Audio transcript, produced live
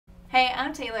Hey,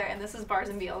 I'm Taylor, and this is Bars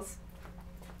and Beels.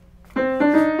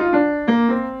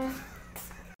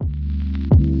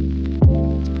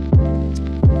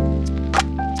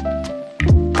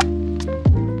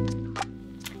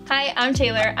 Hi, I'm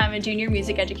Taylor. I'm a junior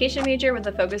music education major with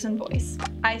a focus in voice.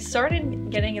 I started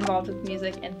getting involved with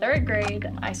music in 3rd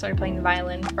grade. I started playing the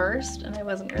violin first, and I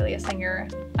wasn't really a singer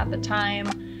at the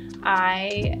time.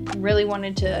 I really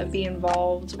wanted to be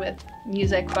involved with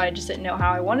music, but I just didn't know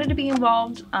how I wanted to be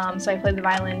involved. So I played the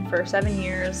violin for 7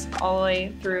 years, all the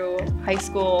way through high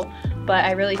school, but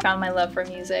I really found my love for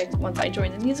music once I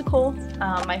joined the musical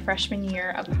my freshman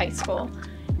year of high school.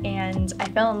 And I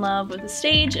fell in love with the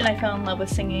stage, and I fell in love with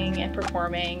singing and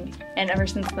performing, and ever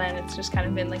since then it's just kind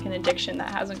of been like an addiction that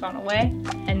hasn't gone away.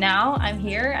 And now I'm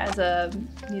here as a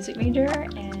music major,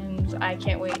 and I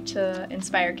can't wait to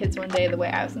inspire kids one day the way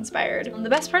I was inspired. The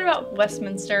best part about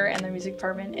Westminster and their music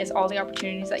department is all the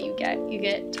opportunities that you get. You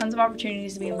get tons of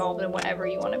opportunities to be involved in whatever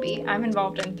you want to be. I'm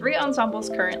involved in 3 ensembles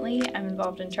currently. I'm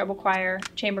involved in treble choir,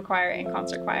 chamber choir, and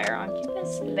concert choir on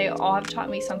campus. They all have taught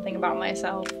me something about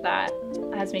myself that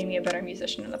has made me a better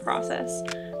musician in the process.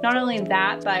 Not only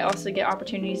that, but I also get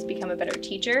opportunities to become a better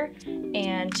teacher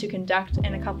and to conduct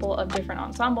in a couple of different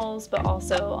ensembles, but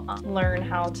also learn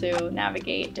how to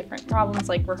navigate different problems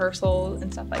like rehearsals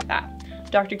and stuff like that.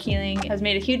 Dr. Keeling has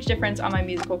made a huge difference on my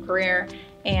musical career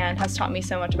and has taught me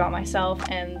so much about myself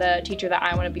and the teacher that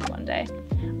I want to be one day,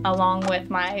 along with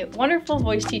my wonderful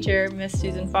voice teacher, Miss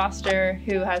Susan Foster,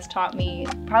 who has taught me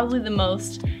probably the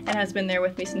most and has been there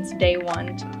with me since day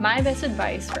one. My best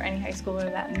advice for any high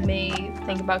schooler that may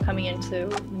think about coming into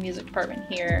the music department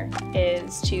here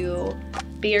is to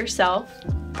be yourself,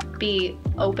 be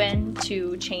open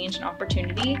to change and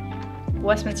opportunity.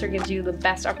 Westminster gives you the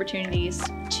best opportunities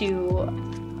to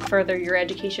further your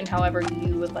education however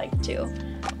you would like to.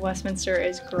 Westminster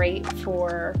is great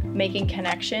for making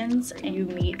connections, and you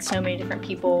meet so many different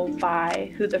people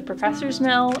by who the professors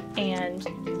know, and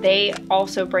they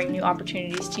also bring new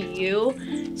opportunities to you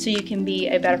so you can be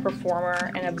a better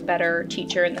performer and a better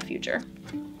teacher in the future.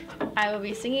 I will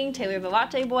be singing Taylar the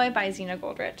Latte Boy by Zina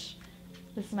Goldrich.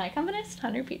 This is my accompanist,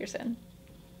 Hunter Peterson.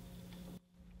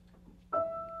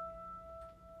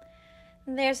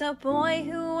 There's a boy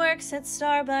who works at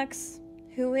Starbucks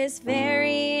who is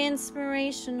very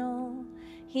inspirational.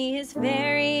 He is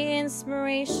very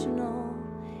inspirational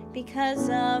because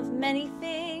of many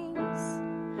things.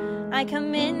 I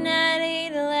come in at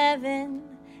 8:11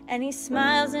 and he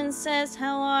smiles and says,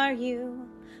 "How are you?"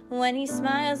 When he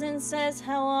smiles and says,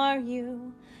 "How are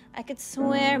you?" I could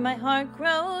swear my heart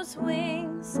grows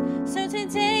wings. So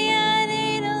today at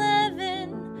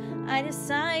 8:11 I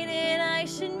decided I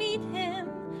should meet him.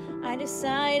 I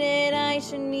decided I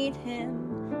should meet him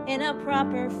in a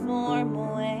proper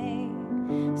formal way.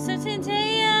 So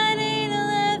today at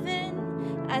 8:11,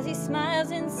 as he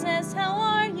smiles and says, "How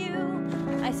are you?"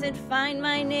 I said, "Fine,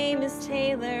 my name is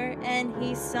Taylor," and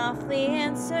he softly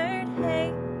answered,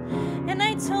 "Hey." And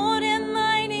I told him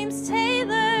my name's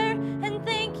Taylor, and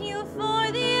thank you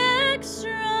for the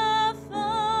extra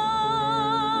foam.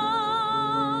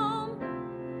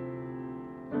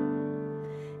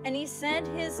 And he said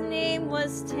his name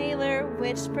was Taylor,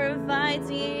 which provides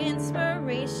the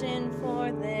inspiration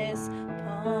for this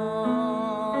poem.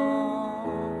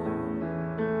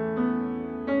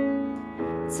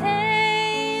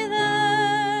 Taylor,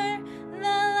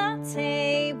 the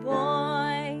latte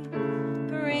boy,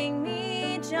 bring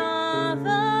me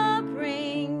Java,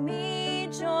 bring me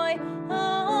joy.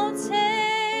 Oh,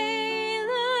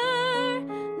 Taylor,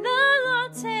 the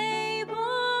latte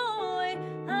boy,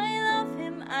 I love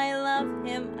him, I love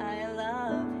him, I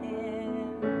love him.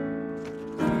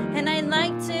 And I'd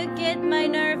like to get my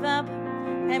nerve up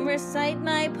and recite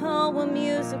my poem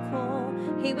musical.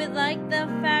 He would like the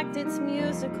fact it's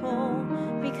musical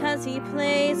because he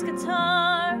plays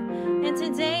guitar. And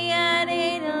today at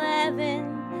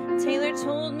 8:11, Taylor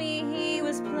told me he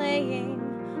was playing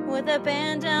with a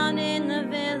band down in the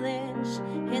village,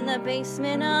 in the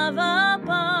basement of a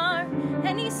bar.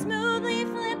 And he smoothly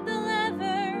flipped the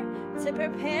lever to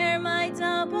prepare my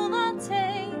double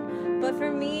latte. But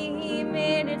for me he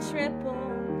made it triple,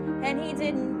 and he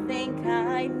didn't think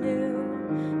I knew.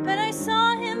 But I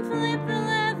saw him flip the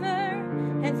lever,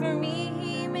 and for me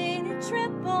he made it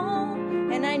triple.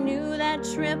 And I knew that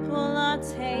triple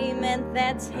latte meant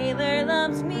that Taylor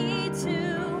loves me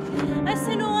too. I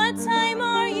said, "What time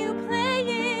are you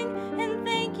playing? And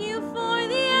thank you for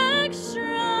the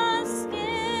extra skim."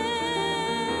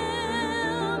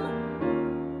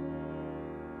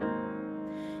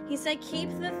 He said, "Keep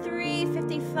the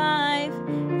 355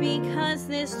 because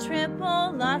this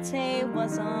triple latte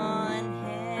was on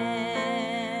him."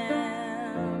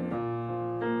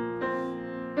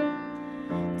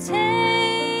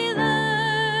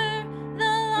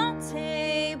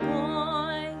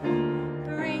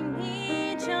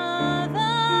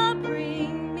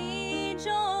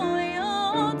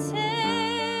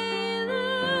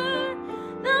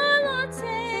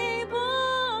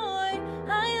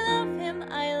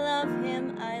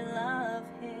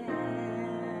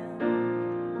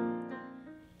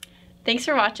 Thanks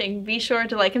for watching. Be sure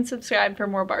to like and subscribe for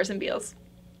more bars and beels.